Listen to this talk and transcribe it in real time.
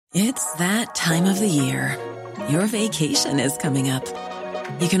It's that time of the year. Your vacation is coming up.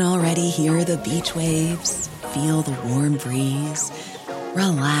 You can already hear the beach waves, feel the warm breeze,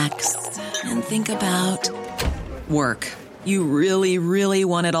 relax, and think about work. You really, really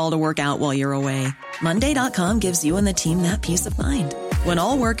want it all to work out while you're away. Monday.com gives you and the team that peace of mind. When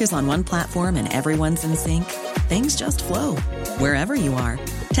all work is on one platform and everyone's in sync, things just flow. Wherever you are,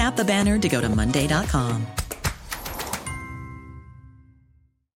 tap the banner to go to Monday.com.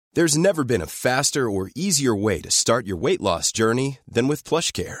 There's never been a faster or easier way to start your weight loss journey than with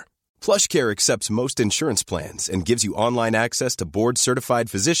PlushCare. PlushCare accepts most insurance plans and gives you online access to board-certified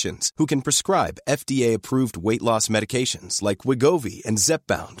physicians who can prescribe FDA-approved weight loss medications like Wegovy and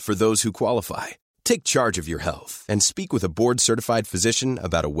Zepbound for those who qualify. Take charge of your health and speak with a board-certified physician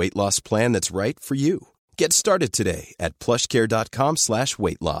about a weight loss plan that's right for you. Get started today at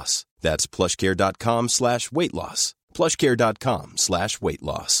plushcare.com/weight loss. That's plushcare.com/weight loss. plushcare.com/weight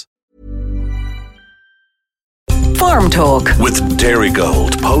loss. Farm Talk with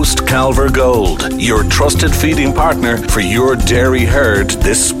Dairygold, post Calver Gold, your trusted feeding partner for your dairy herd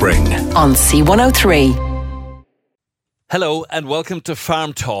this spring. On C103. Hello and welcome to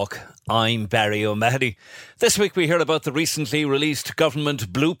Farm Talk. I'm Barry O'Mahony. This week we heard about the recently released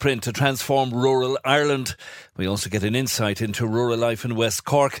government blueprint to transform rural Ireland. We also get an insight into rural life in West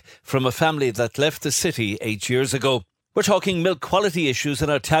Cork from a family that left the city 8 years ago. We're talking milk quality issues in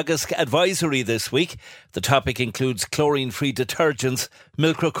our Teagasc advisory this week. The topic includes chlorine-free detergents,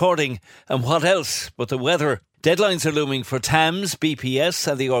 milk recording and what else but the weather. Deadlines are looming for TAMS, BPS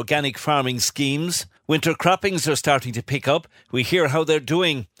and the organic farming schemes. Winter croppings are starting to pick up. We hear how they're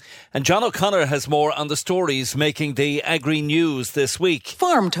doing. And John O'Connor has more on the stories making the agri-news this week.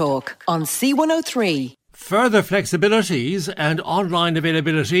 Farm Talk on C103. Further flexibilities and online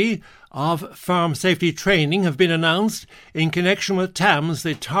availability of farm safety training have been announced in connection with TAMS,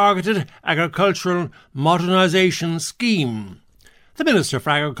 the Targeted Agricultural Modernisation Scheme. The Minister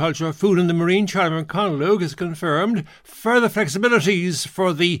for Agriculture, Food and the Marine, Charlie McConalogue, has confirmed further flexibilities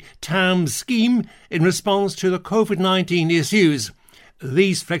for the TAMS scheme in response to the COVID-19 issues.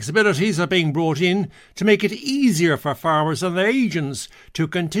 These flexibilities are being brought in to make it easier for farmers and their agents to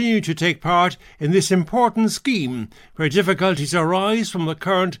continue to take part in this important scheme where difficulties arise from the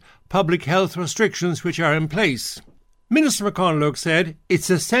current public health restrictions which are in place. Minister McConalogue said it's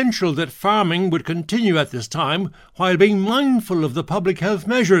essential that farming would continue at this time while being mindful of the public health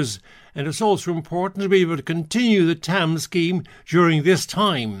measures, and it's also important to be able to continue the TAMS scheme during this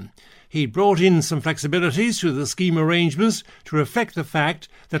time. He brought in some flexibilities to the scheme arrangements to reflect the fact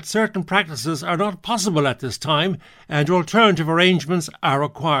that certain practices are not possible at this time and alternative arrangements are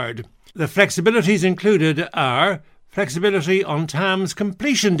required. The flexibilities included are flexibility on TAMS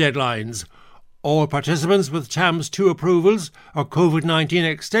completion deadlines. All participants with TAMS 2 approvals or COVID-19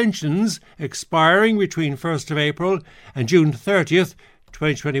 extensions expiring between 1st of April and June 30th,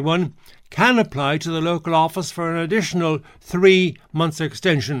 2021 can apply to the local office for an additional 3 months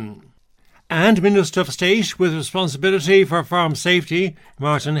extension. And Minister of State with responsibility for farm safety,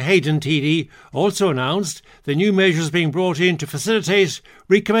 Martin Hayden TD, also announced the new measures being brought in to facilitate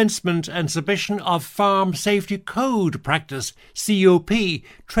recommencement and submission of Farm Safety Code Practice, COP,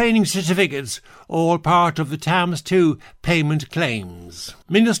 training certificates, all part of the TAMS 2 payment claims.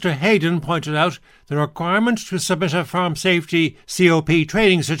 Minister Hayden pointed out the requirement to submit a Farm Safety COP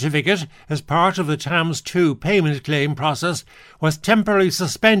training certificate as part of the TAMS 2 payment claim process was temporarily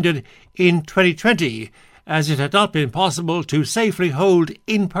suspended in 2020, as it had not been possible to safely hold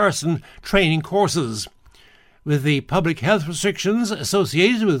in-person training courses. With the public health restrictions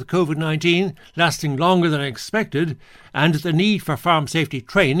associated with COVID-19 lasting longer than expected, and the need for farm safety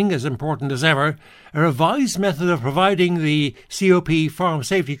training as important as ever, a revised method of providing the COP farm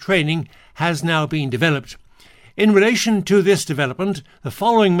safety training has now been developed. In relation to this development, the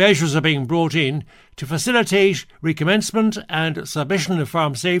following measures are being brought in to facilitate recommencement and submission of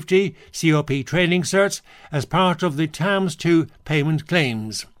farm safety COP training certs as part of the TAMS 2 payment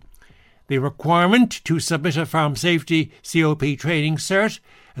claims. The requirement to submit a farm safety COP training cert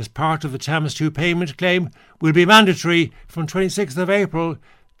as part of the TAMS 2 payment claim will be mandatory from 26th of April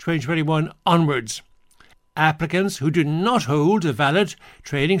 2021 onwards. Applicants who do not hold a valid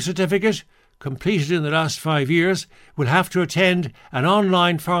training certificate completed in the last 5 years will have to attend an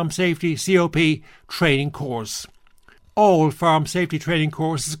online farm safety COP training course. All farm safety training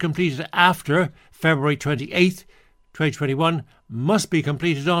courses completed after February 28th, 2021 must be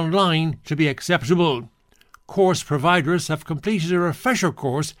completed online to be acceptable. Course providers have completed a refresher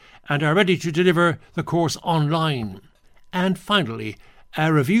course and are ready to deliver the course online. And finally,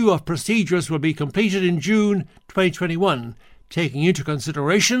 a review of procedures will be completed in June 2021 taking into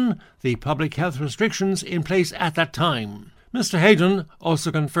consideration the public health restrictions in place at that time. Mr Hayden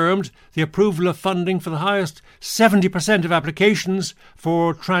also confirmed the approval of funding for the highest 70% of applications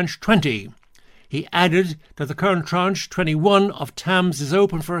for Tranche 20. He added that the current Tranche 21 of TAMS is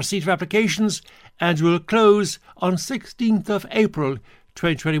open for receipt of applications and will close on 16th of April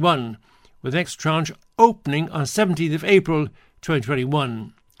 2021, with the next tranche opening on 17th of April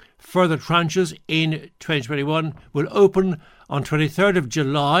 2021. Further tranches in 2021 will open on 23rd of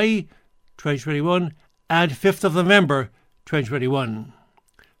July 2021 and 5th of November 2021.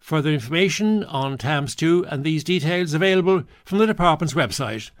 Further information on TAMS 2 and these details available from the Department's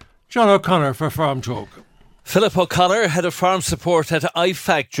website. John O'Connor for Farm Talk. Philip O'Connor, Head of Farm Support at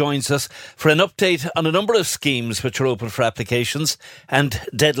IFAC, joins us for an update on a number of schemes which are open for applications and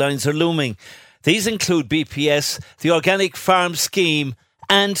deadlines are looming. These include BPS, the Organic Farm Scheme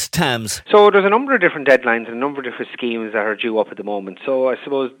and TAMS. So there's a number of different deadlines and a number of different schemes that are due up at the moment. So I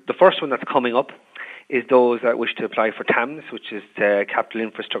suppose the first one that's coming up is those that wish to apply for TAMS, which is the capital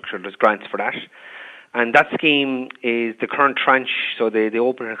infrastructure. There's grants for that. And that scheme is the current tranche, so they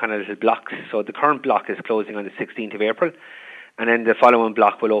open in kind of little blocks. So the current block is closing on the 16th of April, and then the following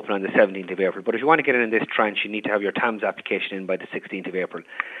block will open on the 17th of April. But if you want to get in this tranche, you need to have your TAMS application in by the 16th of April.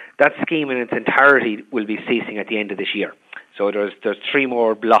 That scheme in its entirety will be ceasing at the end of this year. So there's 3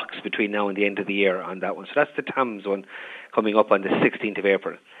 more blocks between now and the end of the year on that one. So that's the TAMS one coming up on the 16th of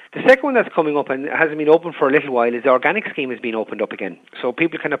April. The second one that's coming up and hasn't been open for a little while is the organic scheme has been opened up again. So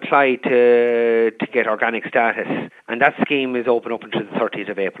people can apply to get organic status, and that scheme is open up until the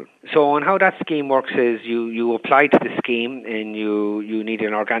 30th of April. So on how that scheme works is you apply to the scheme and you need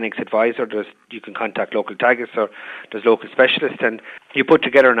an organics advisor. You can contact local Teagasc or there's local specialists, and you put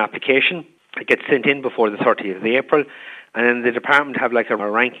together an application. It gets sent in before the 30th of April. And then the department have like a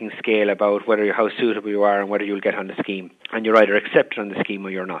ranking scale about how suitable you are and whether you'll get on the scheme. And you're either accepted on the scheme or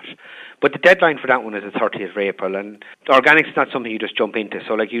you're not. But the deadline for that one is the 30th of April. And organics is not something you just jump into.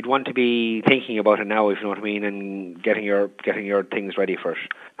 So you'd want to be thinking about it now, if you know what I mean, and getting your things ready for it.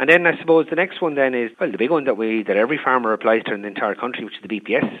 And then I suppose the next one then is, the big one that every farmer applies to in the entire country, which is the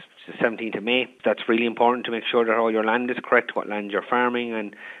BPS, which is the 17th of May. That's really important to make sure that all your land is correct, what land you're farming,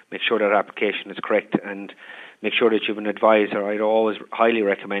 and make sure that application is correct, and make sure that you have an advisor. I'd always highly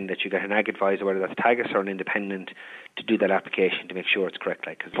recommend that you get an ag advisor, whether that's Teagasc or an independent, to do that application to make sure it's correct.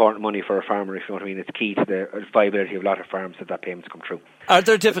 It's important money for a farmer, if you know what I mean. It's key to the viability of a lot of farms that payments come through. Are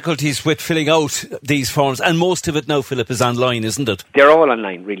there difficulties with filling out these forms? And most of it now, Philip, is online, isn't it? They're all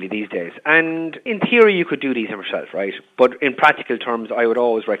online, really, these days. And in theory, you could do these yourself, right? But in practical terms, I would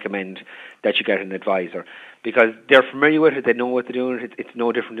always recommend that you get an advisor, because they're familiar with it, they know what they're doing. It's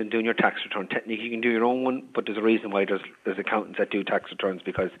no different than doing your tax return. Technically, you can do your own one, but there's a reason why there's accountants that do tax returns,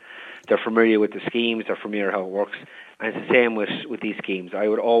 because they're familiar with the schemes, they're familiar how it works. And it's the same with these schemes. I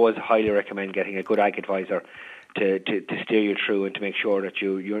would always highly recommend getting a good ag advisor to steer you through and to make sure that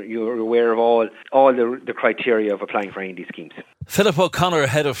you're aware of all the criteria of applying for any of these schemes. Philip O'Connor,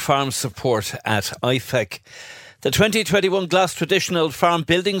 Head of Farm Support at IFAC. The 2021 Glas Traditional Farm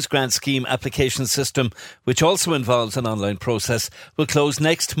Buildings Grant Scheme application system, which also involves an online process, will close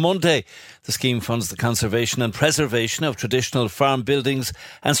next Monday. The scheme funds the conservation and preservation of traditional farm buildings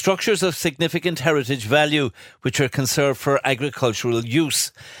and structures of significant heritage value, which are conserved for agricultural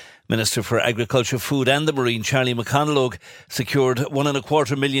use. Minister for Agriculture, Food and the Marine, Charlie McConalogue, secured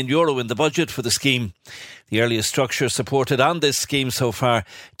 €1.25 million in the budget for the scheme. The earliest structure supported on this scheme so far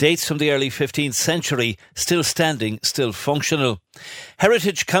dates from the early 15th century, still standing, still functional.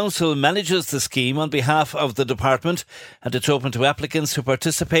 Heritage Council manages the scheme on behalf of the department, and it's open to applicants who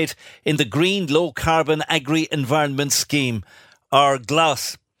participate in the Green Low Carbon Agri-Environment Scheme, or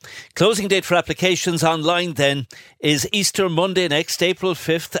GLAS. Closing date for applications online then is Easter Monday next, April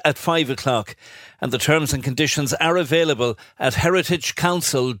 5th at 5 o'clock. And the terms and conditions are available at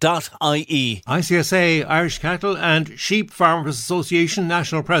heritagecouncil.ie. ICSA, Irish Cattle and Sheep Farmers Association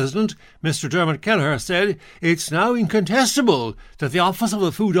National President, Mr Dermot Kelleher, said it's now incontestable that the Office of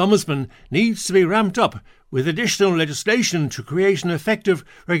the Food Ombudsman needs to be ramped up with additional legislation to create an effective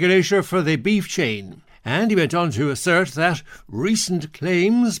regulator for the beef chain. And he went on to assert that recent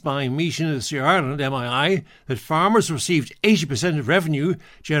claims by Meat Industry Ireland, MII, that farmers received 80% of revenue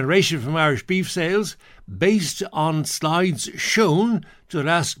generated from Irish beef sales, based on slides shown to the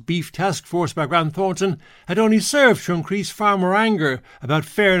last beef task force by Grant Thornton, had only served to increase farmer anger about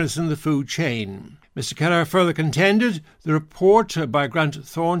fairness in the food chain. Mr Kelleher further contended the report by Grant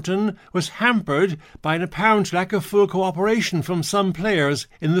Thornton was hampered by an apparent lack of full cooperation from some players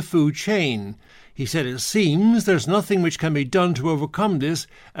in the food chain. He said it seems there's nothing which can be done to overcome this,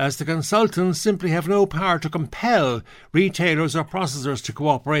 as the consultants simply have no power to compel retailers or processors to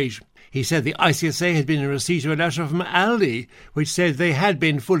cooperate. He said the ICSA had been in receipt of a letter from Aldi, which said they had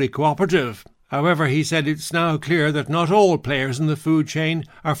been fully cooperative. However, he said it's now clear that not all players in the food chain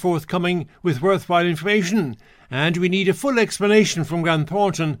are forthcoming with worthwhile information, and we need a full explanation from Grant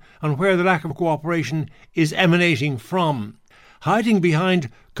Thornton on where the lack of cooperation is emanating from. Hiding behind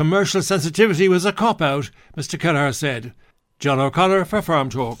commercial sensitivity was a cop-out, Mr Kelleher said. John O'Connor for Farm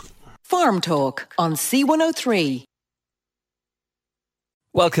Talk. Farm Talk on C103.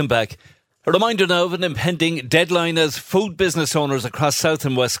 Welcome back. A reminder now of an impending deadline as food business owners across South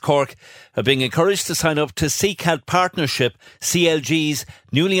and West Cork are being encouraged to sign up to CCAD Partnership, CLG's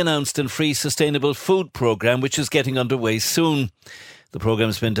newly announced and free sustainable food programme, which is getting underway soon. The programme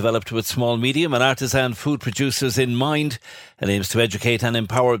has been developed with small, medium and artisan food producers in mind and aims to educate and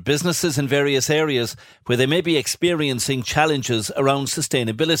empower businesses in various areas where they may be experiencing challenges around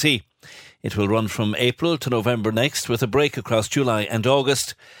sustainability. It will run from April to November next, with a break across July and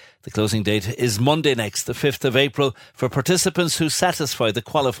August. The closing date is Monday next, the 5th of April, for participants who satisfy the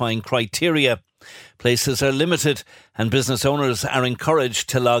qualifying criteria. Places are limited and business owners are encouraged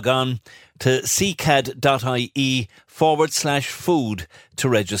to log on to ccad.ie/food to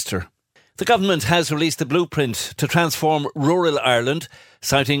register. The government has released a blueprint to transform rural Ireland,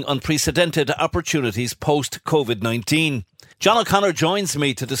 citing unprecedented opportunities post-COVID-19. John O'Connor joins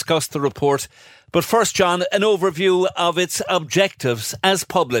me to discuss the report. But first, John, an overview of its objectives as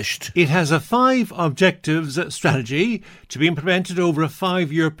published. It has a 5 objectives strategy to be implemented over a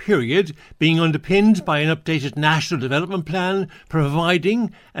 5-year period, being underpinned by an updated national development plan,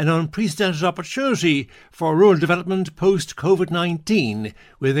 providing an unprecedented opportunity for rural development post-COVID-19,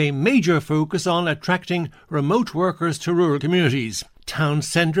 with a major focus on attracting remote workers to rural communities. Town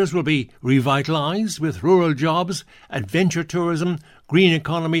centres will be revitalised with rural jobs, adventure tourism, green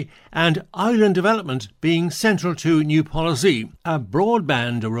economy and island development being central to new policy. A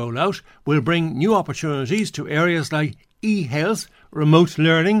broadband rollout will bring new opportunities to areas like e-health, remote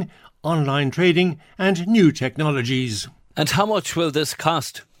learning, online trading and new technologies. And how much will this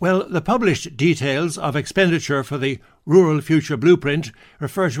cost? Well, the published details of expenditure for the Rural Future Blueprint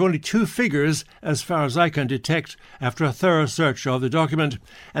refer to only 2 figures as far as I can detect after a thorough search of the document,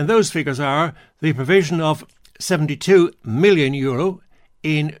 and those figures are the provision of €72 million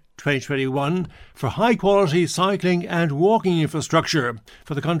in 2021 for high-quality cycling and walking infrastructure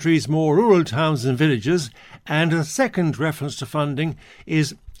for the country's more rural towns and villages, and a second reference to funding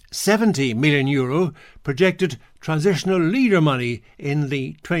is €70 million projected transitional leader money in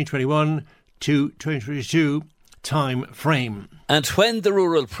the 2021 to 2022 time frame. And when the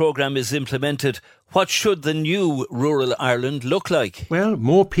rural programme is implemented, what should the new rural Ireland look like? Well,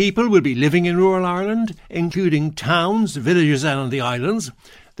 more people will be living in rural Ireland, including towns, villages and on the islands.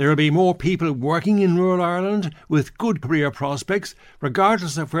 There will be more people working in rural Ireland with good career prospects,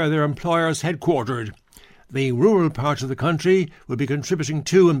 regardless of where their employer is headquartered. The rural part of the country will be contributing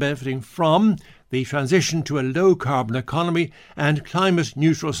to and benefiting from the transition to a low-carbon economy and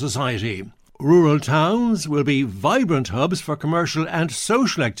climate-neutral society. Rural towns will be vibrant hubs for commercial and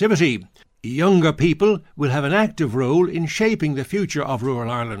social activity. Younger people will have an active role in shaping the future of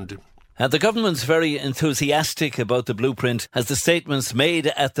rural Ireland. And the government's very enthusiastic about the blueprint, as the statements made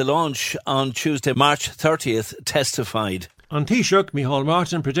at the launch on Tuesday, March 30th, testified. On Taoiseach, Micheál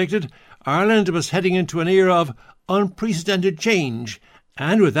Martin predicted Ireland was heading into an era of unprecedented change,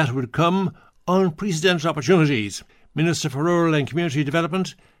 and with that would come unprecedented opportunities. Minister for Rural and Community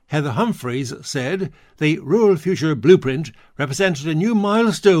Development, Heather Humphreys, said the Rural Future Blueprint represented a new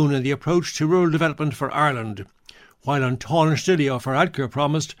milestone in the approach to rural development for Ireland. While on Tánaiste Leo Varadkar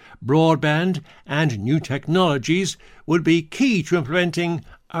promised broadband and new technologies would be key to implementing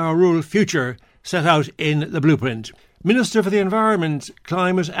our rural future set out in the blueprint. Minister for the Environment,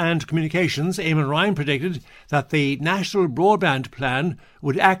 Climate and Communications, Eamon Ryan, predicted that the National Broadband Plan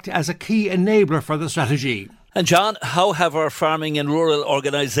would act as a key enabler for the strategy. And John, how have our farming and rural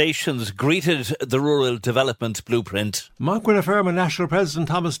organisations greeted the Rural Development Blueprint? Macquarie Fermanagh National President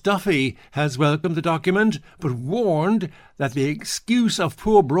Thomas Duffy has welcomed the document, but warned that the excuse of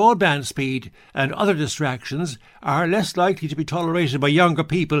poor broadband speed and other distractions are less likely to be tolerated by younger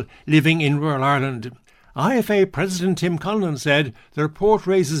people living in rural Ireland. IFA President Tim Conlon said the report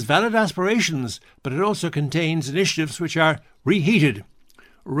raises valid aspirations, but it also contains initiatives which are reheated.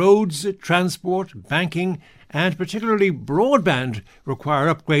 Roads, transport, banking and particularly broadband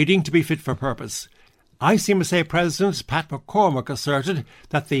require upgrading to be fit for purpose. ICMSA President Pat McCormack asserted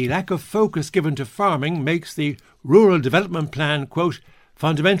that the lack of focus given to farming makes the Rural Development Plan, quote,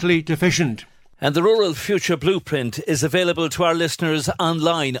 fundamentally deficient. And the Rural Future Blueprint is available to our listeners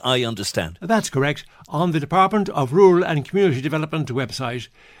online, I understand. That's correct, on the Department of Rural and Community Development website.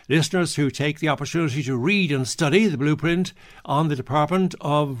 Listeners who take the opportunity to read and study the blueprint on the Department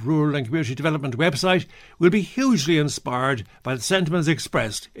of Rural and Community Development website will be hugely inspired by the sentiments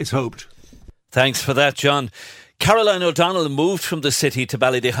expressed, it's hoped. Thanks for that, John. Caroline O'Donnell moved from the city to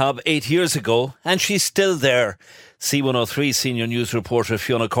Ballydehob 8 years ago, and she's still there. C103 senior news reporter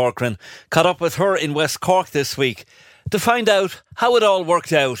Fiona Corcoran caught up with her in West Cork this week to find out how it all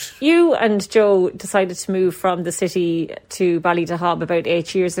worked out. You and Joe decided to move from the city to Ballydehob about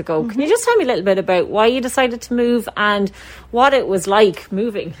 8 years ago. Can you just tell me a little bit about why you decided to move and what it was like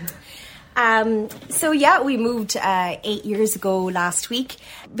moving? We moved 8 years ago last week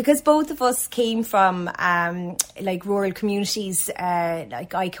because both of us came from rural communities.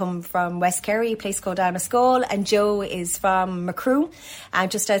 I come from West Kerry, a place called Annascole, and Joe is from Macroom,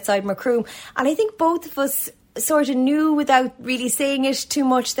 just outside Macroom. And I think both of us sort of knew without really saying it too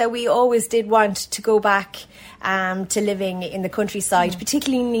much that we always did want to go back to living in the countryside,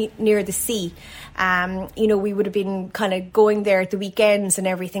 particularly near the sea. We would have been kind of going there at the weekends and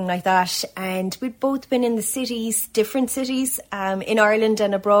everything like that. And we'd both been in the cities, different cities, in Ireland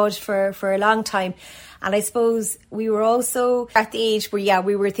and abroad for a long time. And I suppose we were also at the age where,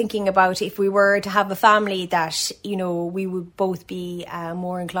 we were thinking about if we were to have a family that, we would both be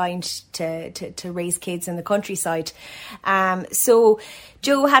more inclined to raise kids in the countryside. So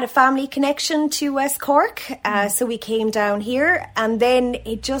Joe had a family connection to West Cork, so we came down here, and then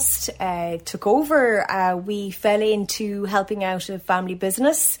it just took over. We fell into helping out a family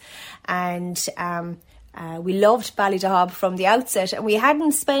business, and we loved Ballydehob from the outset, and we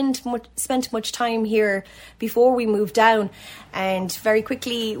hadn't spent much time here before we moved down. And very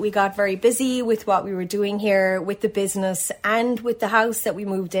quickly we got very busy with what we were doing here with the business and with the house that we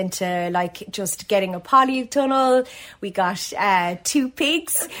moved into, like just getting a polytunnel. We got 2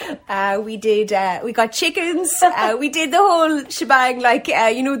 pigs. We got chickens. We did the whole shebang,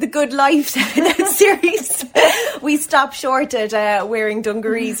 The Good Life, that series. We stopped short at wearing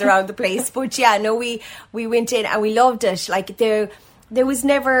dungarees around the place. But we went in and we loved it. There was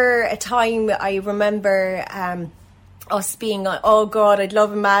never a time I remember us being, oh God, I'd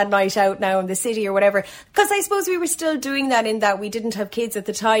love a mad night out now in the city or whatever. Because I suppose we were still doing that in that we didn't have kids at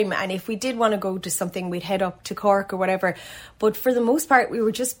the time. And if we did want to go to something, we'd head up to Cork or whatever. But for the most part, we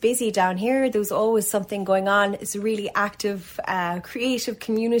were just busy down here. There was always something going on. It's a really active, creative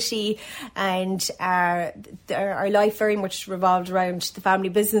community. And our life very much revolved around the family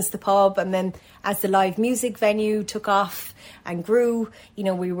business, the pub. And then as the live music venue took off and grew,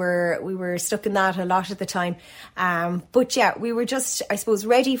 we were stuck in that a lot at the time. We were just, I suppose,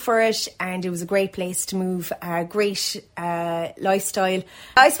 ready for it, and it was a great place to move, great lifestyle.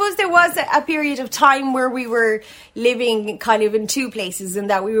 I suppose there was a period of time where we were living kind of in 2 places, and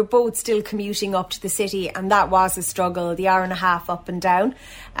that we were both still commuting up to the city, and that was a struggle, the hour and a half up and down,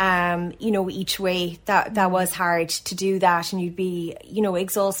 each way. That was hard to do that, and you'd be,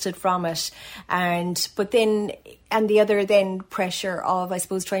 exhausted from it. And the other then pressure of, I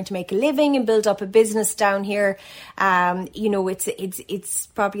suppose, trying to make a living and build up a business down here. It's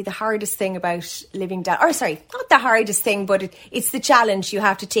probably the hardest thing about living down, or sorry, not the hardest thing, but it's the challenge you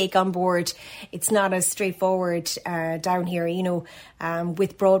have to take on board. It's not as straightforward down here,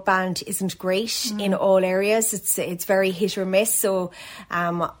 with broadband isn't great in all areas. It's very hit or miss. So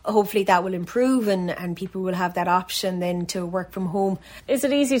hopefully that will improve and people will have that option then to work from home. Is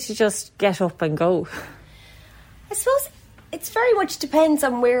it easy to just get up and go? I suppose it's very much depends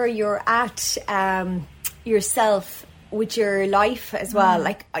on where you're at yourself with your life as well.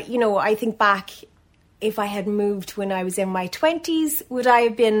 I think back, if I had moved when I was in my 20s, would I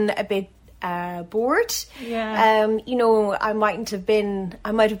have been a bit bored? Yeah. I might have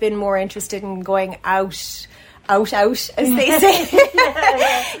been more interested in going out, as they say.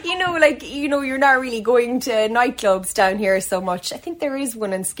 You're not really going to nightclubs down here so much. I think there is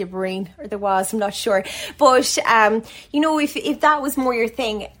one in Skibbereen, or there was, I'm not sure. But, if that was more your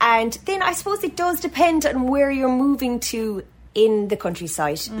thing. And then I suppose it does depend on where you're moving to in the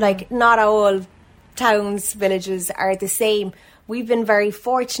countryside. Not all towns, villages are the same. We've been very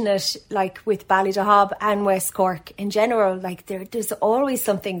fortunate, with Ballydehob and West Cork in general. There's always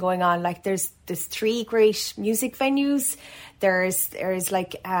something going on. There's 3 great music venues. There's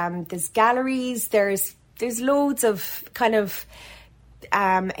galleries. There's loads of kind of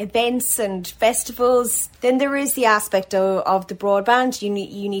events and festivals, then there is the aspect of the broadband. You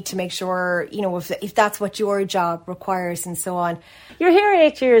need to make sure, if that's what your job requires and so on. You're here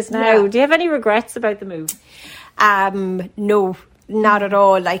 8 years now. Yeah. Do you have any regrets about the move? No. Not at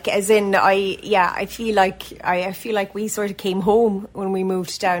all. Like, as in, I feel like we sort of came home when we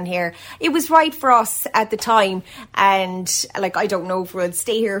moved down here. It was right for us at the time, and like, I don't know if we'll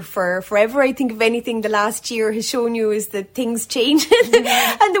stay here for forever. I think if anything, the last year has shown you is that things change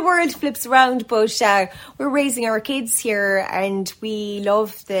and the world flips around. But we're raising our kids here, and we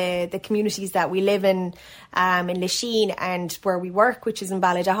love the communities that we live in Lachine and where we work, which is in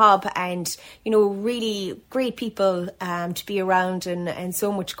Ballydehob, and really great people to be around, and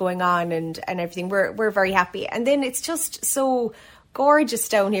so much going on and everything. We're very happy, and then it's just so gorgeous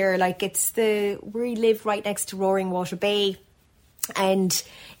down here. Like, we live right next to Roaring Water Bay, and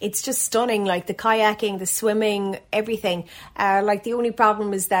it's just stunning, like the kayaking, the swimming, everything. Like, the only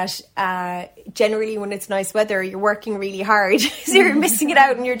problem is that generally when it's nice weather, you're working really hard. So you're missing it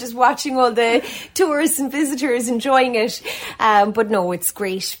out, and you're just watching all the tourists and visitors enjoying it. But no, it's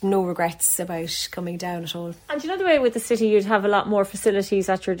great. No regrets about coming down at all. And the way with the city, you'd have a lot more facilities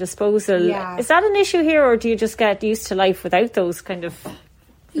at your disposal. Yeah. Is that an issue here, or do you just get used to life without those kind of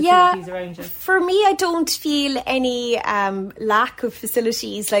facilities around you? For me, I don't feel any lack of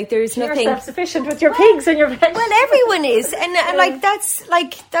facilities. Like, there's nothing. You're self-sufficient with your pigs and your veg. Well, everyone is, and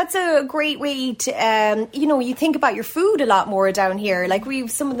that's a great way to you think about your food a lot more down here. Like, we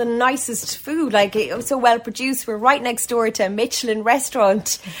have some of the nicest food, like, so well produced. We're right next door to a Michelin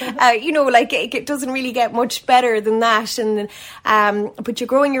restaurant. It doesn't really get much better than that. And but you're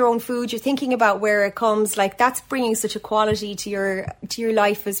growing your own food. You're thinking about where it comes. Like, that's bringing such a quality to your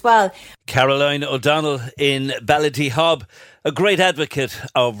life as well. Caroline O'Donnell in Ballydehob, a great advocate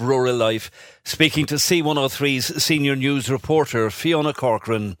of rural life, speaking to C103's senior news reporter Fiona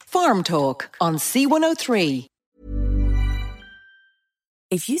Corcoran. Farm Talk on C103.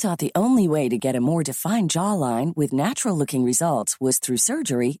 If you thought the only way to get a more defined jawline with natural-looking results was through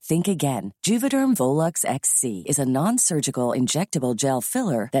surgery, think again. Juvederm Volux XC is a non-surgical injectable gel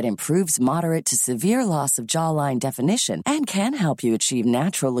filler that improves moderate to severe loss of jawline definition and can help you achieve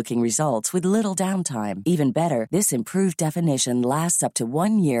natural-looking results with little downtime. Even better, this improved definition lasts up to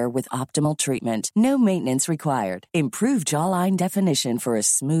 1 year with optimal treatment. No maintenance required. Improve jawline definition for a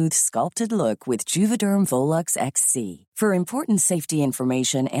smooth, sculpted look with Juvederm Volux XC. For important safety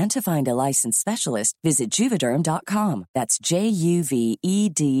information and to find a licensed specialist, visit Juvederm.com. That's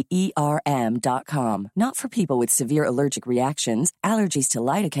JUVEDERM.com. Not for people with severe allergic reactions, allergies to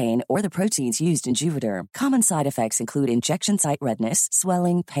lidocaine, or the proteins used in Juvederm. Common side effects include injection site redness,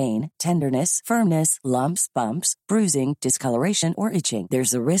 swelling, pain, tenderness, firmness, lumps, bumps, bruising, discoloration, or itching.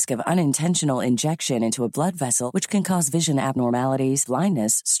 There's a risk of unintentional injection into a blood vessel, which can cause vision abnormalities,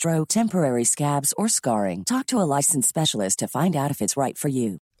 blindness, stroke, temporary scabs, or scarring. Talk to a licensed specialist to find out if it's right for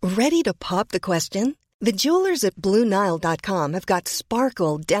you. Ready to pop the question? The jewelers at BlueNile.com have got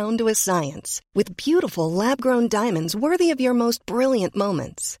sparkle down to a science with beautiful lab-grown diamonds worthy of your most brilliant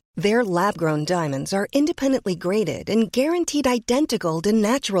moments. Their lab-grown diamonds are independently graded and guaranteed identical to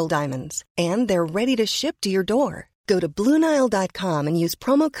natural diamonds, and they're ready to ship to your door. Go to BlueNile.com and use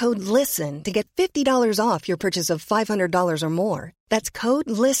promo code LISTEN to get $50 off your purchase of $500 or more. That's code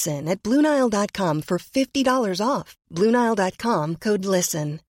LISTEN at BlueNile.com for $50 off. BlueNile.com, code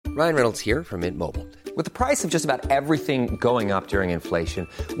LISTEN. Ryan Reynolds here from Mint Mobile. With the price of just about everything going up during inflation,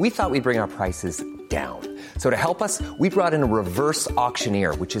 we thought we'd bring our prices down. So to help us, we brought in a reverse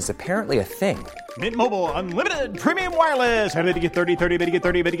auctioneer, which is apparently a thing. Mint Mobile Unlimited Premium Wireless. How to get 30, 30, bit to get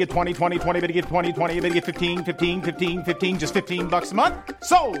 30, bit to get 20, 20, 20, bit to get 20, 20, bit to get 15, 15, 15, 15, just $15 a month?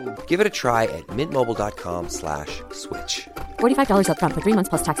 Sold! Give it a try at mintmobile.com/switch. $45 up front for 3 months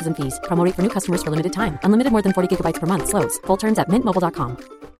plus taxes and fees. Promo rate for new customers for limited time. Unlimited more than 40 gigabytes per month. Slows full terms at mintmobile.com.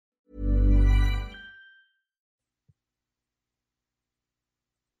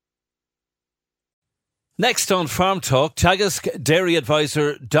 Next on Farm Talk, Teagasc Dairy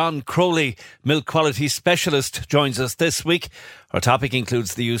Advisor Don Crowley, Milk Quality Specialist, joins us this week. Our topic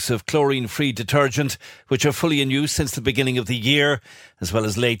includes the use of chlorine-free detergent, which are fully in use since the beginning of the year, as well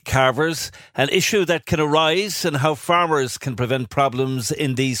as late calvers, an issue that can arise and how farmers can prevent problems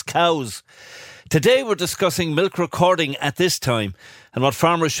in these cows. Today we're discussing milk recording at this time and what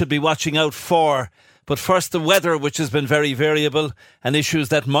farmers should be watching out for. But first, the weather, which has been very variable, and issues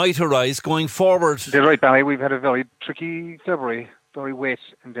that might arise going forward. You're right, Barry. We've had a very tricky February, very wet,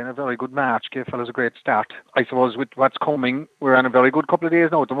 and then a very good March. Gave fellas a great start. I suppose with what's coming, we're on a very good couple of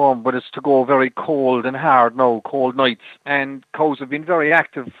days now at the moment, but it's to go very cold and hard now, cold nights. And cows have been very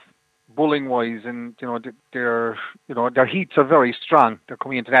active bulling wise, and their heats are very strong. They're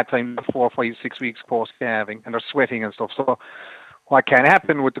coming into that time 4, 5, 6 weeks post calving, and they're sweating and stuff. So what can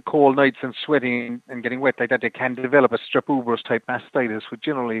happen with the cold nights and sweating and getting wet like that, they can develop a strep uberus type mastitis, which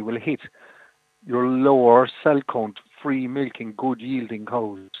generally will hit your lower cell count, free milking, good yielding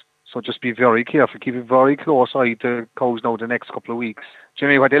cows. So just be very careful. Keep a very close eye to cows now the next couple of weeks.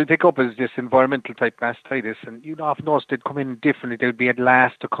 Generally, what they'll pick up is this environmental type mastitis, and you'd often notice they'd come in differently. They'd be at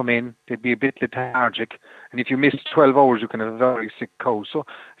last to come in. They'd be a bit lethargic, and if you miss 12 hours, you can have a very sick cow. So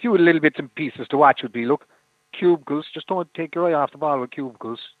a few little bits and pieces to watch would be, look, cubicles, just don't take your eye off the ball with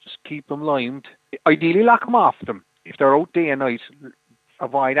cubicles. Just keep them limed. Ideally, lock them off them. If they're out day and night,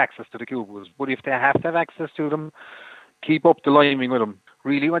 avoid access to the cubicles. But if they have to have access to them, keep up the liming with them.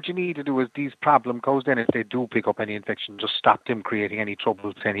 Really what you need to do is these problem cows, then if they do pick up any infection, just stop them creating any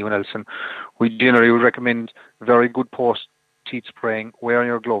trouble to anyone else. And we generally would recommend very good post-teat spraying, wearing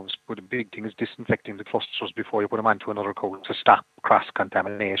your gloves, but the big thing is disinfecting the clusters before you put them onto another cow to stop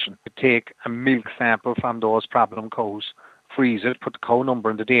cross-contamination. Take a milk sample from those problem cows, freeze it, put the cow number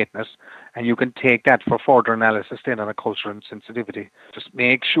and the date in it, and you can take that for further analysis then on a culture and sensitivity. Just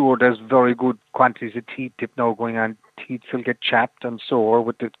make sure there's very good quantities of teat dip now going on. Teats will get chapped and sore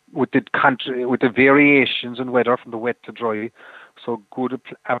with the variations in weather from the wet to dry. So good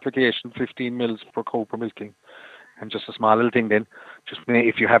application, 15 mils per cow per milking. And just a small little thing then, just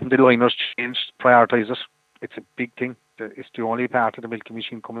if you haven't the liners changed, prioritise it. It's a big thing. It's the only part of the milking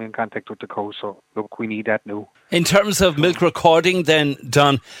machine coming in contact with the cow. So, look, we need that now. In terms of milk recording then,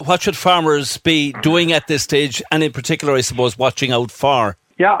 Don, what should farmers be doing at this stage, and in particular, I suppose, watching out for?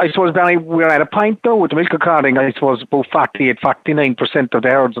 Yeah, I suppose, Barry, we're at a point now with the milk recording. I suppose about 48-49% of the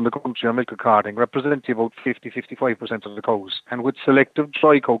herds in the country are milk recording, representing about 50-55% of the cows. And with selective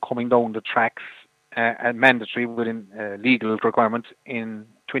dry cow coming down the tracks, and mandatory within legal requirements in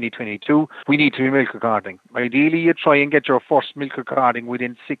 2022, we need to be milk recording. Ideally, you try and get your first milk recording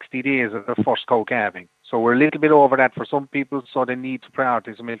within 60 days of the first cow calving. So we're a little bit over that for some people, so they need to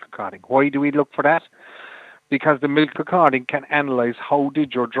prioritise the milk recording. Why do we look for that? Because the milk recording can analyse how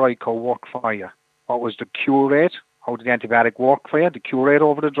did your dry cow work for you. What was the cure rate? How did the antibiotic work for you? The cure rate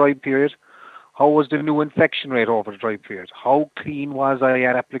over the dry period? How was the new infection rate over the dry period? How clean was I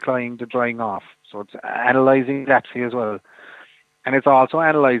at applying the drying off? So it's analysing that for you as well. And it's also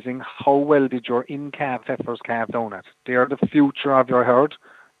analysing how well did your in-calf heifers calve down at. They're the future of your herd.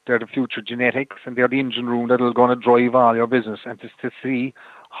 They're the future genetics, and they're the engine room that'll going to drive all your business. And just to see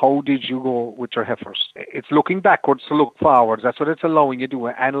how did you go with your heifers. It's looking backwards to look forwards. That's what it's allowing you to do.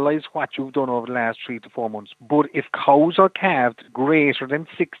 Analyse what you've done over the last 3 to 4 months. But if cows are calved greater than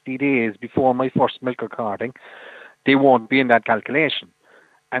 60 days before my first milk recording, they won't be in that calculation.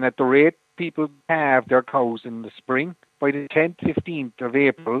 And at the rate people calve their cows in the spring, by the 10th, 15th of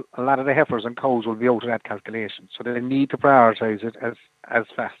April, a lot of the heifers and cows will be out of that calculation. So they need to prioritise it as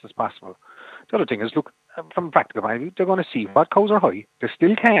fast as possible. The other thing is, look, from a practical point of view, they're going to see what cows are high. There's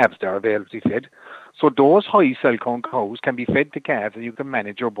still calves there available to be fed. So those high cell count cows can be fed to calves and you can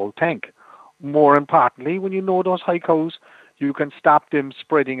manage your bull tank. More importantly, when you know those high cows, you can stop them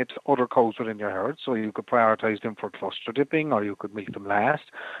spreading it to other cows within your herd. So you could prioritise them for cluster dipping or you could milk them last.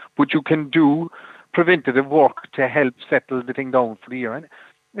 But you can do preventative work to help settle the thing down for the year. And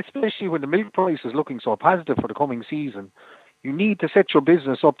especially when the milk price is looking so positive for the coming season, you need to set your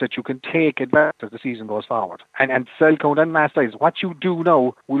business up that you can take advantage as the season goes forward. And cell count and mastitis, what you do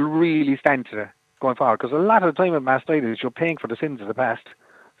now will really stand to going forward. Because a lot of the time with mastitis, you're paying for the sins of the past.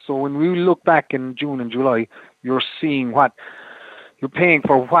 So when we look back in June and July, you're seeing what you're paying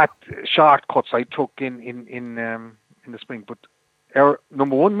for, what shortcuts I took in the spring. But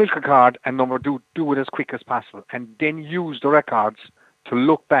number one, milk record, and number two, do it as quick as possible, and then use the records to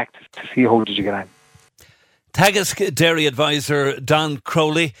look back to see how did you get on. Teagasc Dairy Advisor Don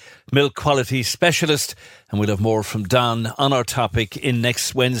Crowley, Milk Quality Specialist, and we'll have more from Don on our topic in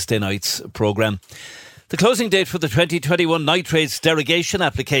next Wednesday night's programme. The closing date for the 2021 nitrates derogation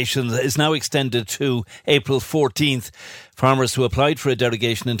application is now extended to April 14th. Farmers who applied for a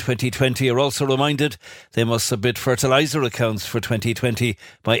derogation in 2020 are also reminded they must submit fertiliser accounts for 2020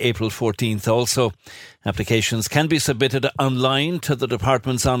 by April 14th also. Applications can be submitted online to the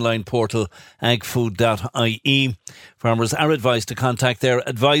department's online portal, agfood.ie. Farmers are advised to contact their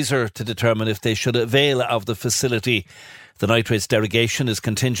advisor to determine if they should avail of the facility. The nitrates derogation is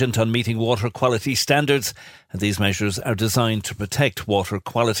contingent on meeting water quality standards, and these measures are designed to protect water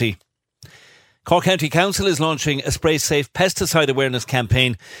quality. Cork County Council is launching a Spray Safe pesticide awareness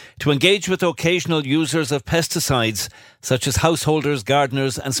campaign to engage with occasional users of pesticides, such as householders,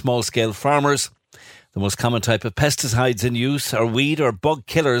 gardeners and small-scale farmers. The most common type of pesticides in use are weed or bug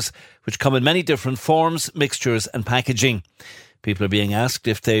killers, which come in many different forms, mixtures and packaging. People are being asked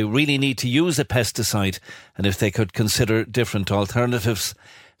if they really need to use a pesticide and if they could consider different alternatives.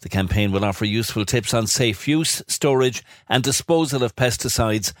 The campaign will offer useful tips on safe use, storage and disposal of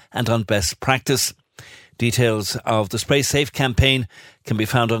pesticides and on best practice. Details of the Spray Safe campaign can be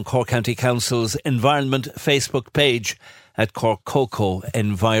found on Cork County Council's Environment Facebook page at Cork Coco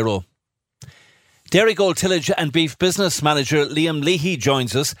Enviro. Dairygold Tillage and Beef Business Manager Liam Leahy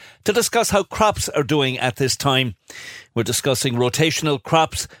joins us to discuss how crops are doing at this time. We're discussing rotational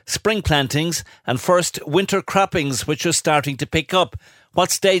crops, spring plantings and first winter croppings, which are starting to pick up,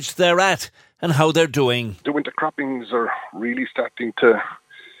 what stage they're at and how they're doing. The winter croppings are really starting to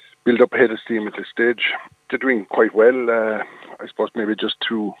build up ahead of steam at this stage. They're doing quite well. I suppose maybe just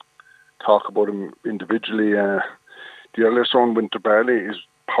to talk about them individually, the earlier sown winter barley is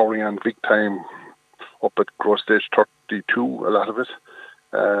powering on big time up at growth stage 32, a lot of it.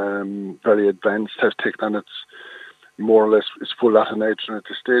 Very advanced, has taken on its more or less its full lot of nitrogen at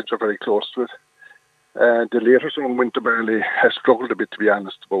this stage, or very close to it. The later sown winter barley has struggled a bit, to be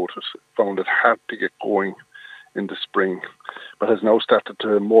honest about it. Found it hard to get going in the spring, but has now started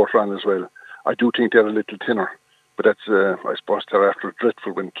to motor on as well. I do think they're a little thinner, but that's, I suppose, they're after a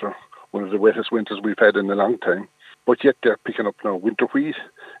dreadful winter, one of the wettest winters we've had in a long time. But yet they're picking up now. Winter wheat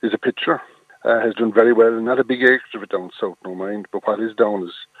is a picture. Has done very well. Not a big acreage of it down south, no mind, but what is down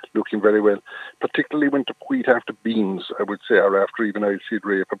is looking very well. Particularly winter wheat after beans, I would say, or after even oilseed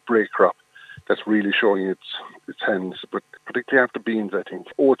rape, a break crop. That's really showing its hands, but particularly after beans, I think.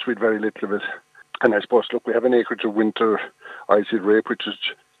 Oats, we had very little of it. And I suppose, look, we have an acreage of winter oilseed rape, which is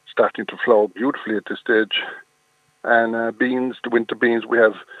starting to flower beautifully at this stage. And beans, the winter beans, we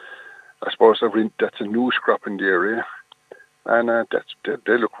have, I suppose, that's a new crop in the area. And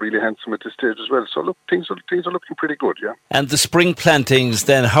they look really handsome at this stage as well. So look, things are looking pretty good, yeah. And the spring plantings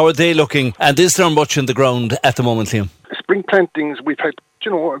then, how are they looking? And is there much in the ground at the moment, Liam? Spring plantings, we've had,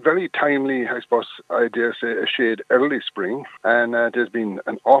 a very timely, I suppose, I dare say, a shade early spring. And there's been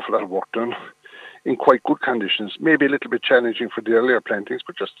an awful lot of work done in quite good conditions. Maybe a little bit challenging for the earlier plantings,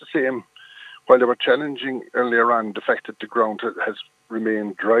 but just the same. While they were challenging earlier on, the fact that the ground has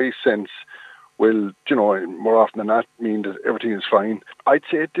remained dry since will, more often than not mean that everything is fine. I'd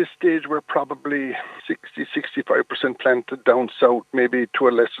say at this stage we're probably 60-65% planted down south, maybe to a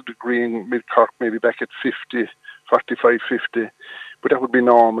lesser degree in Mid-Cork, maybe back at 45-50. But that would be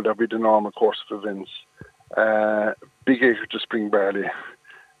normal. That would be the normal course of events. Big acreage of spring barley,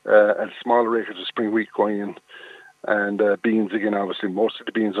 and smaller acreage of spring wheat going in. And beans again, obviously. Most of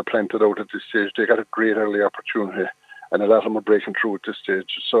the beans are planted out at this stage. They got a great early opportunity, and a lot of them are breaking through at this stage.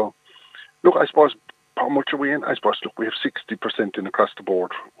 So, look, I suppose, how much are we in? I suppose, look, we have 60% in across the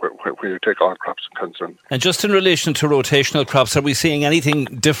board where you take all crops and concern. And just in relation to rotational crops, are we seeing anything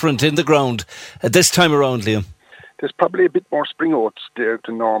different in the ground at this time around, Liam? There's probably a bit more spring oats there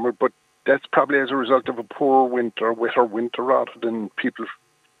than normal, but that's probably as a result of a poor winter, wetter winter, rather than people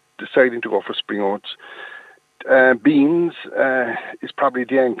deciding to go for spring oats. Beans is probably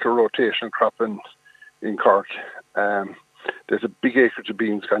the anchor rotational crop in Cork. There's a big acreage of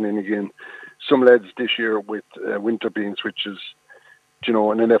beans gone in again. Some lads this year with winter beans, which is, in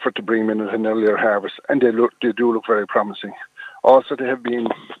an effort to bring them in at an earlier harvest, and they do look very promising. Also, there have been,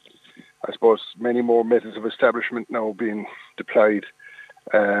 I suppose, many more methods of establishment now being deployed,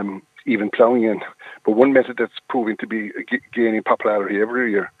 even ploughing in. But one method that's proving to be gaining popularity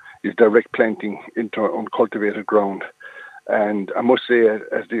every year is direct planting into uncultivated ground. And I must say,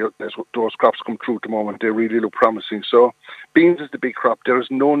 as those crops come through at the moment, they really look promising. So beans is the big crop. There is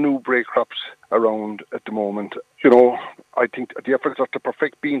no new break crops around at the moment. I think the efforts are to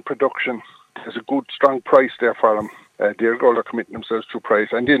perfect bean production. There's a good, strong price there for them. Dairygold are committing themselves to price,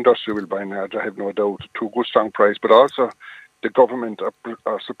 and the industry will by and large, I have no doubt, to a good, strong price. But also, the government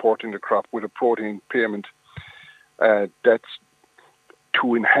are supporting the crop with a protein payment. That's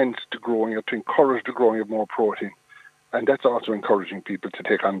to enhance the growing, or to encourage the growing of more protein. And that's also encouraging people to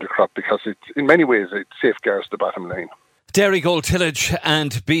take on the crop because in many ways it safeguards the bottom line. Dairygold Tillage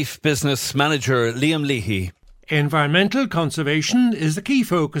and Beef Business Manager Liam Leahy. Environmental conservation is the key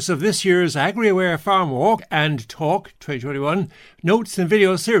focus of this year's AgriAware Farm Walk and Talk 2021 Notes and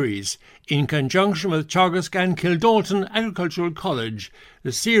Video Series in conjunction with Teagasc and Kildalton Agricultural College.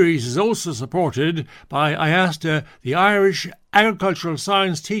 The series is also supported by IASTA, the Irish Agricultural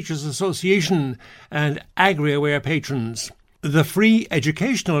Science Teachers Association, and AgriAware patrons. The free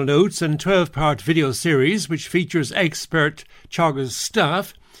educational notes and 12-part video series, which features expert Teagasc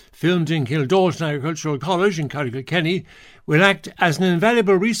staff, filmed in Kildalton Agricultural College in County Kilkenny, will act as an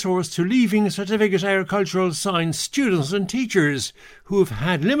invaluable resource to Leaving Certificate Agricultural Science students and teachers who have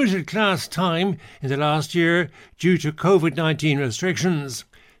had limited class time in the last year due to COVID-19 restrictions.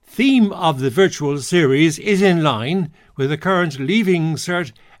 Theme of the virtual series is in line with the current Leaving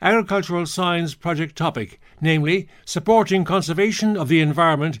Cert Agricultural Science project topic, namely supporting conservation of the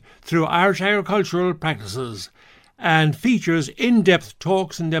environment through Irish agricultural practices, and features in-depth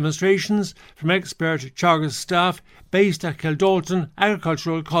talks and demonstrations from expert Teagasc staff based at Kildalton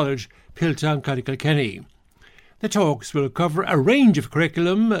Agricultural College, Piltown, County Kilkenny. The talks will cover a range of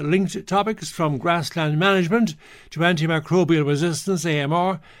curriculum-linked topics from grassland management to antimicrobial resistance,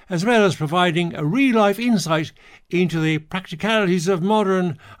 AMR, as well as providing a real-life insight into the practicalities of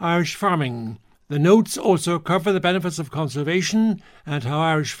modern Irish farming. The notes also cover the benefits of conservation and how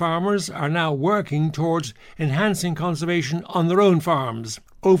Irish farmers are now working towards enhancing conservation on their own farms.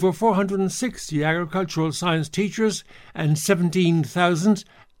 Over 460 agricultural science teachers and 17,000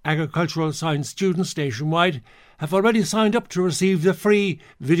 agricultural science students nationwide have already signed up to receive the free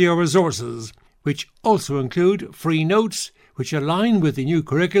video resources, which also include free notes which align with the new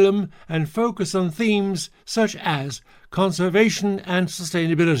curriculum and focus on themes such as conservation and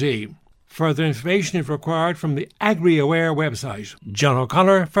sustainability. Further information is required from the AgriAware website. John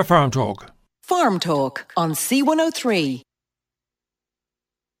O'Connor for Farm Talk. Farm Talk on C103.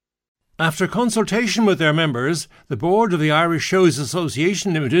 After consultation with their members, the board of the Irish Shows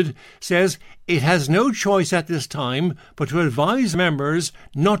Association Limited says it has no choice at this time but to advise members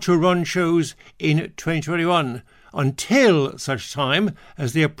not to run shows in 2021 until such time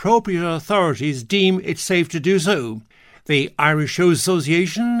as the appropriate authorities deem it safe to do so. The Irish Shows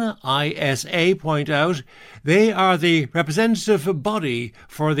Association, ISA, point out they are the representative body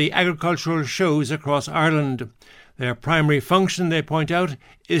for the agricultural shows across Ireland. Their primary function, they point out,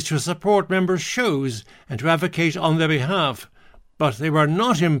 is to support members' shows and to advocate on their behalf. But they were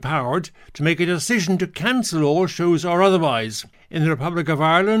not empowered to make a decision to cancel all shows or otherwise. In the Republic of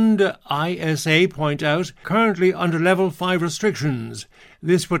Ireland, ISA point out, currently under Level 5 restrictions.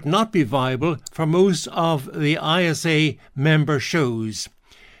 This would not be viable for most of the ISA member shows.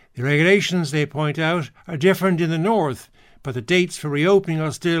 The regulations, they point out, are different in the north, but the dates for reopening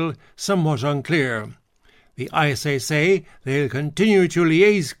are still somewhat unclear. The ISA say they'll continue to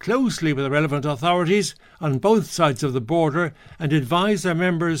liaise closely with the relevant authorities on both sides of the border and advise their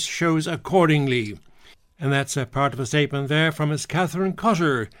members' shows accordingly. And that's a part of a statement there from Ms. Catherine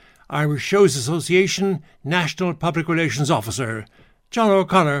Cotter, Irish Shows Association National Public Relations Officer. John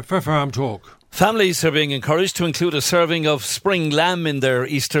O'Connor for Farm Talk. Families are being encouraged to include a serving of spring lamb in their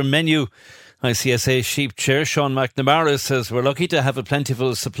Easter menu. ICSA Sheep Chair Sean McNamara says we're lucky to have a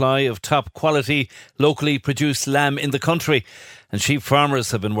plentiful supply of top quality, locally produced lamb in the country. And sheep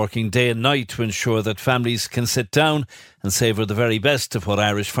farmers have been working day and night to ensure that families can sit down and savour the very best of what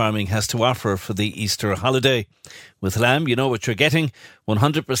Irish farming has to offer for the Easter holiday. With lamb, you know what you're getting.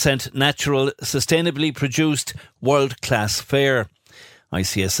 100% natural, sustainably produced, world-class fare.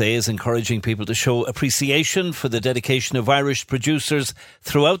 ICSA is encouraging people to show appreciation for the dedication of Irish producers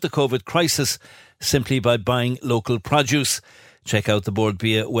throughout the COVID crisis simply by buying local produce. Check out the Board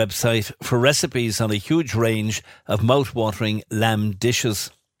Bia website for recipes on a huge range of mouth-watering lamb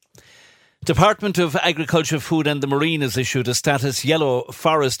dishes. Department of Agriculture, Food and the Marine has issued a status yellow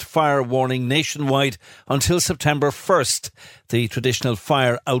forest fire warning nationwide until September 1st, the traditional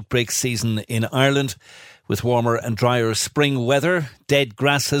fire outbreak season in Ireland. With warmer and drier spring weather, dead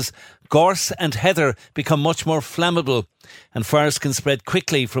grasses, gorse and heather become much more flammable, and fires can spread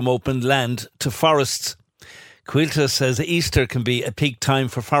quickly from open land to forests. Quilta says Easter can be a peak time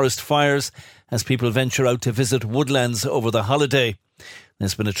for forest fires as people venture out to visit woodlands over the holiday.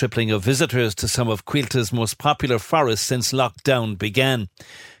 There's been a tripling of visitors to some of Quilta's most popular forests since lockdown began.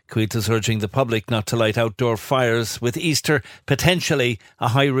 Quilta's urging the public not to light outdoor fires, with Easter potentially a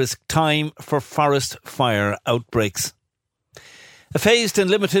high-risk time for forest fire outbreaks. A phased and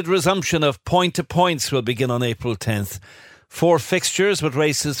limited resumption of point-to-points will begin on April 10th. 4 fixtures with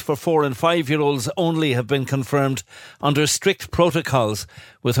races for 4 and 5-year-olds only have been confirmed under strict protocols,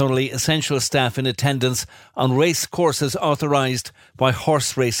 with only essential staff in attendance on race courses authorised by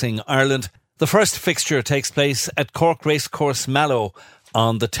Horse Racing Ireland. The first fixture takes place at Cork Racecourse Mallow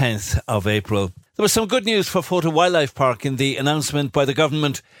on the 10th of April. There was some good news for Photo Wildlife Park in the announcement by the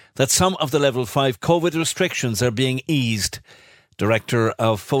government that some of the Level 5 COVID restrictions are being eased. Director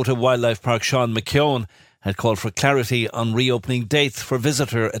of Photo Wildlife Park Sean McKeown had called for clarity on reopening dates for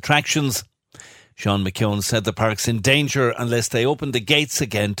visitor attractions. Sean McKeown said the park's in danger unless they open the gates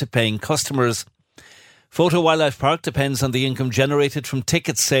again to paying customers. Photo Wildlife Park depends on the income generated from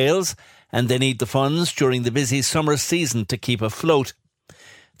ticket sales, and they need the funds during the busy summer season to keep afloat.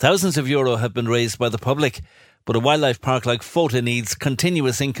 Thousands of euro have been raised by the public, but a wildlife park like Photo needs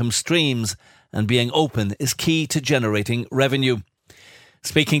continuous income streams, and being open is key to generating revenue.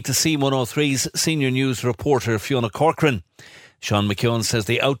 Speaking to C103's senior news reporter Fiona Corcoran, Sean McKeown says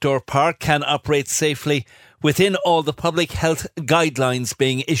the outdoor park can operate safely within all the public health guidelines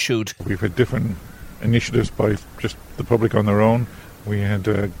being issued. We've had different initiatives by just the public on their own. We had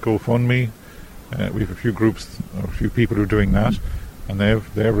GoFundMe. We have a few groups, or a few people who are doing that, and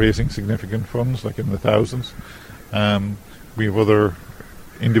they're raising significant funds, like in the thousands. We have other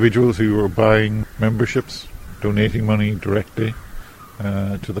individuals who are buying memberships, donating money directly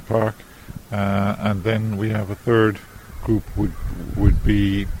to the park, and then we have a third group would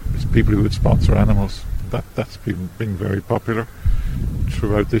be people who would sponsor animals. That's been very popular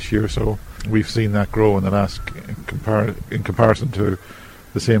throughout this year, so we've seen that grow in the last, in comparison to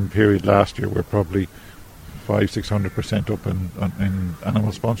the same period last year. We're probably 500-600% up in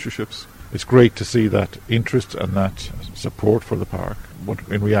animal sponsorships. It's great to see that interest and that support for the park, but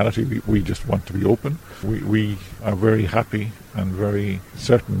in reality we just want to be open. We are very happy and very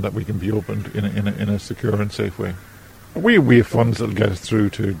certain that we can be opened in a secure and safe way. We have funds that'll get us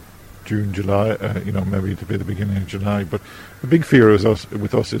through to June, July, maybe to be the beginning of July. But the big fear with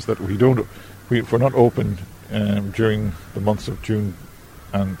us is that if we're not open during the months of June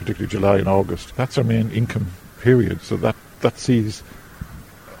and particularly July and August. That's our main income period, so that sees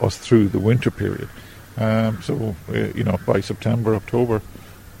us through the winter period. By September, October,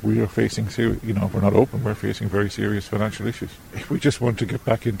 we are facing if we're not open, we're facing very serious financial issues. If we just want to get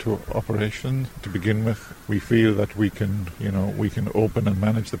back into operation to begin with, we feel that we can open and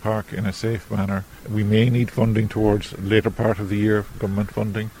manage the park in a safe manner. We may need funding towards the later part of the year, government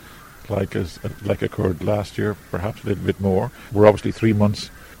funding, like occurred last year, perhaps a little bit more. We're obviously 3 months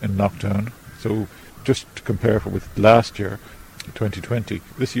in lockdown, so just to compare with last year, 2020,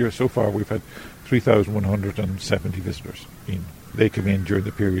 this year so far we've had 3,170 visitors in. They come in during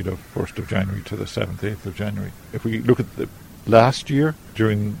the period of 1st of January to the 7th, 8th of January. If we look at the last year,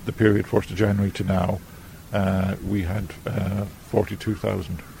 during the period 1st of January to now, we had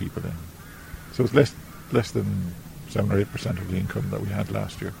 42,000 people in. So it's less than 7 or 8% of the income that we had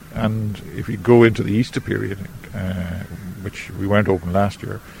last year. And if you go into the Easter period, which we weren't open last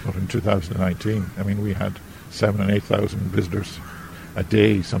year, but in 2019, we had 7,000 and 8,000 visitors a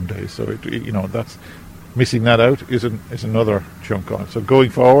day some days. So that's missing that out is another chunk on it. So going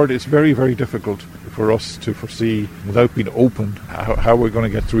forward, it's very, very difficult for us to foresee, without being open, how we're going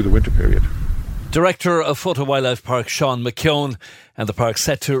to get through the winter period. Director of Photo Wildlife Park Sean McKeown, and the park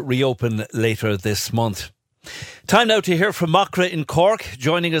set to reopen later this month. Time now to hear from Macra in Cork.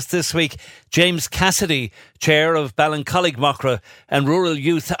 Joining us this week, James Cassidy, Chair of Ballincollig Macra and Rural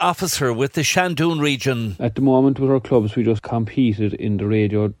Youth Officer with the Shandoon region. At the moment with our clubs, we just competed in the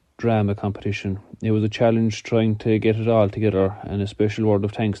radio drama competition. It was a challenge trying to get it all together, and a special word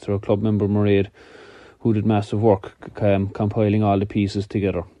of thanks to our club member Mairead, who did massive work compiling all the pieces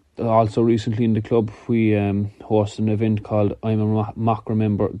together. Also recently in the club we hosted an event called I'm a Macra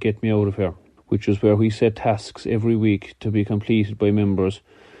Member, Get Me Out of Here, which was where we set tasks every week to be completed by members.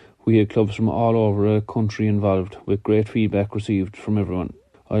 We had clubs from all over the country involved, with great feedback received from everyone.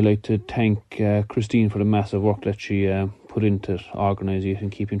 I'd like to thank Christine for the massive work that she put into organising it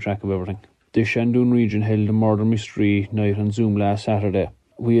and keeping track of everything. The Shandoon region held a murder mystery night on Zoom last Saturday.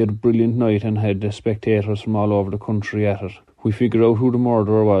 We had a brilliant night and had spectators from all over the country at it. We figured out who the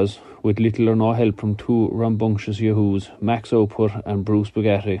murderer was, with little or no help from two rambunctious yahoos, Max Output and Bruce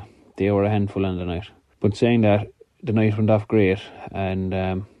Bugatti. They were a handful on the night. But saying that, the night went off great, and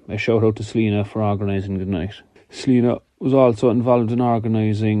a shout out to Selena for organising the night. Selena was also involved in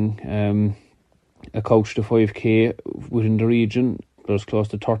organising a Couch to 5K within the region. There's close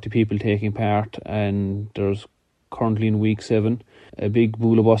to 30 people taking part, and there's currently in week 7 a big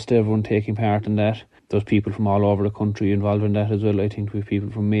boola bus to everyone taking part in that. There's people from all over the country involved in that as well. I think we have people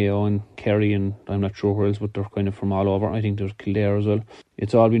from Mayo and Kerry, and I'm not sure where else, but they're kind of from all over. I think there's Kildare as well.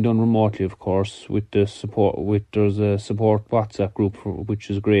 It's all been done remotely, of course, with the support. There's a support WhatsApp group which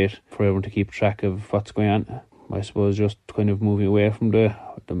is great for everyone to keep track of what's going on. I suppose just kind of moving away from the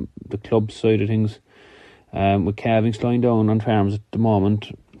club side of things, with calvings lying down on farms at the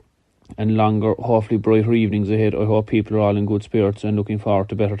moment, and longer, hopefully brighter evenings ahead. I hope people are all in good spirits and looking forward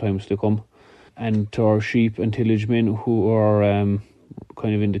to better times to come. And to our sheep and tillage men who are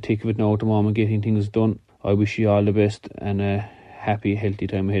kind of in the thick of it now at the moment, getting things done, I wish you all the best and a happy, healthy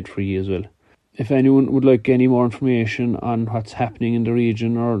time ahead for you as well. If anyone would like any more information on what's happening in the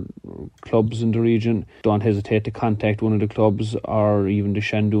region or clubs in the region, don't hesitate to contact one of the clubs or even the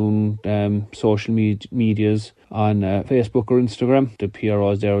Shandoon social medias on Facebook or Instagram. The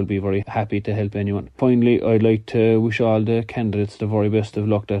PROs there will be very happy to help anyone. Finally, I'd like to wish all the candidates the very best of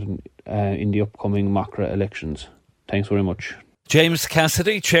luck in the upcoming Macra elections. Thanks very much. James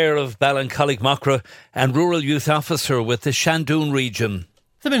Cassidy, Chair of Ballincollig Macra and Rural Youth Officer with the Shandoon region.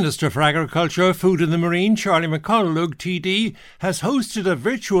 The Minister for Agriculture, Food and the Marine, Charlie McConalogue, TD, has hosted a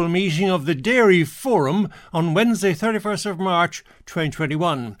virtual meeting of the Dairy Forum on Wednesday, 31st of March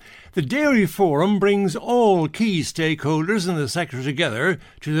 2021. The Dairy Forum brings all key stakeholders in the sector together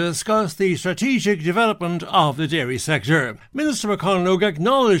to discuss the strategic development of the dairy sector. Minister McConalogue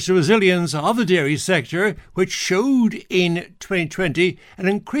acknowledged the resilience of the dairy sector, which showed in 2020 an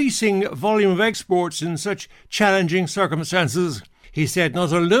increasing volume of exports in such challenging circumstances. He said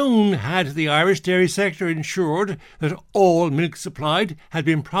not alone had the Irish dairy sector ensured that all milk supplied had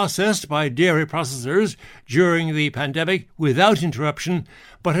been processed by dairy processors during the pandemic without interruption,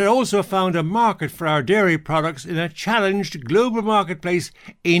 but had also found a market for our dairy products in a challenged global marketplace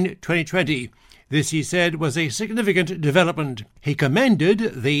in 2020. This, he said, was a significant development. He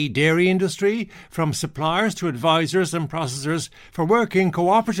commended the dairy industry, from suppliers to advisors and processors, for working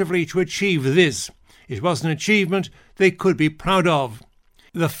cooperatively to achieve this. It was an achievement they could be proud of.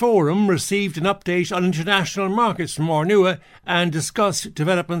 The forum received an update on international markets from Ornua and discussed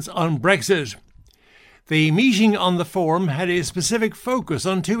developments on Brexit. The meeting on the forum had a specific focus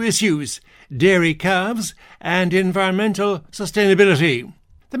on two issues: dairy calves and environmental sustainability.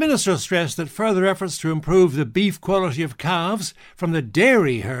 The Minister stressed that further efforts to improve the beef quality of calves from the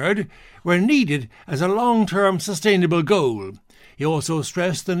dairy herd were needed as a long-term sustainable goal. He also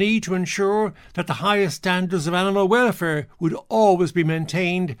stressed the need to ensure that the highest standards of animal welfare would always be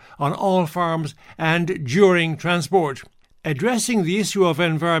maintained on all farms and during transport. Addressing the issue of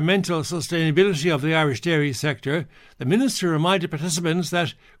environmental sustainability of the Irish dairy sector, the Minister reminded participants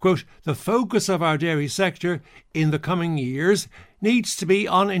that, quote, the focus of our dairy sector in the coming years needs to be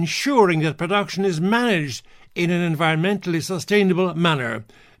on ensuring that production is managed in an environmentally sustainable manner.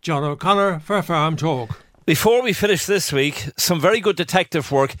 John O'Connor for Farm Talk. Before we finish this week, some very good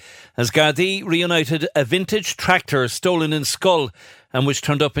detective work as Gardaí reunited a vintage tractor stolen in Scull and which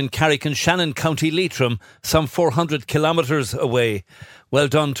turned up in Carrick-on-Shannon, County Leitrim, some 400 kilometres away. Well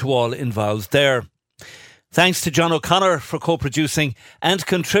done to all involved there. Thanks to John O'Connor for co-producing and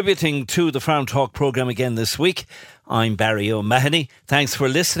contributing to the Farm Talk programme again this week. I'm Barry O'Mahony. Thanks for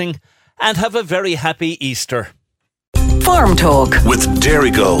listening and have a very happy Easter. Farm Talk with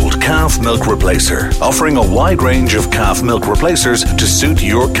Dairygold Calf Milk Replacer, offering a wide range of calf milk replacers to suit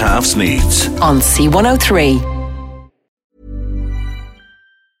your calf's needs. On C103.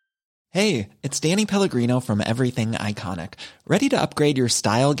 Hey, it's Danny Pellegrino from Everything Iconic. Ready to upgrade your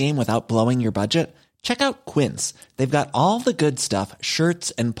style game without blowing your budget? Check out Quince. They've got all the good stuff,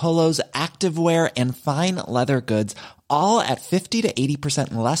 shirts and polos, activewear, and fine leather goods, all at 50 to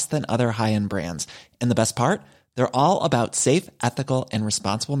 80% less than other high-end brands. And the best part? They're all about safe, ethical, and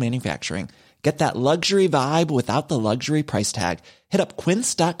responsible manufacturing. Get that luxury vibe without the luxury price tag. Hit up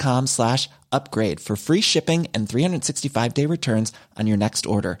quince.com/upgrade for free shipping and 365-day returns on your next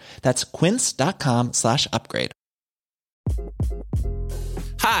order. That's quince.com/upgrade.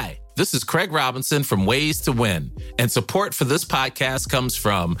 Hi, this is Craig Robinson from Ways to Win, and support for this podcast comes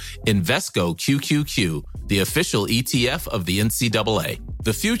from Invesco QQQ, the official ETF of the NCAA.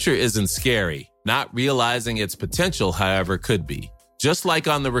 The future isn't scary. Not realizing its potential, however, could be. Just like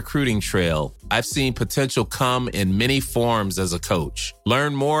on the recruiting trail, I've seen potential come in many forms as a coach.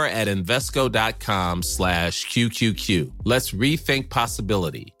 Learn more at Invesco.com/QQQ. Let's rethink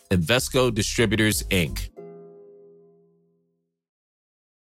possibility. Invesco Distributors, Inc.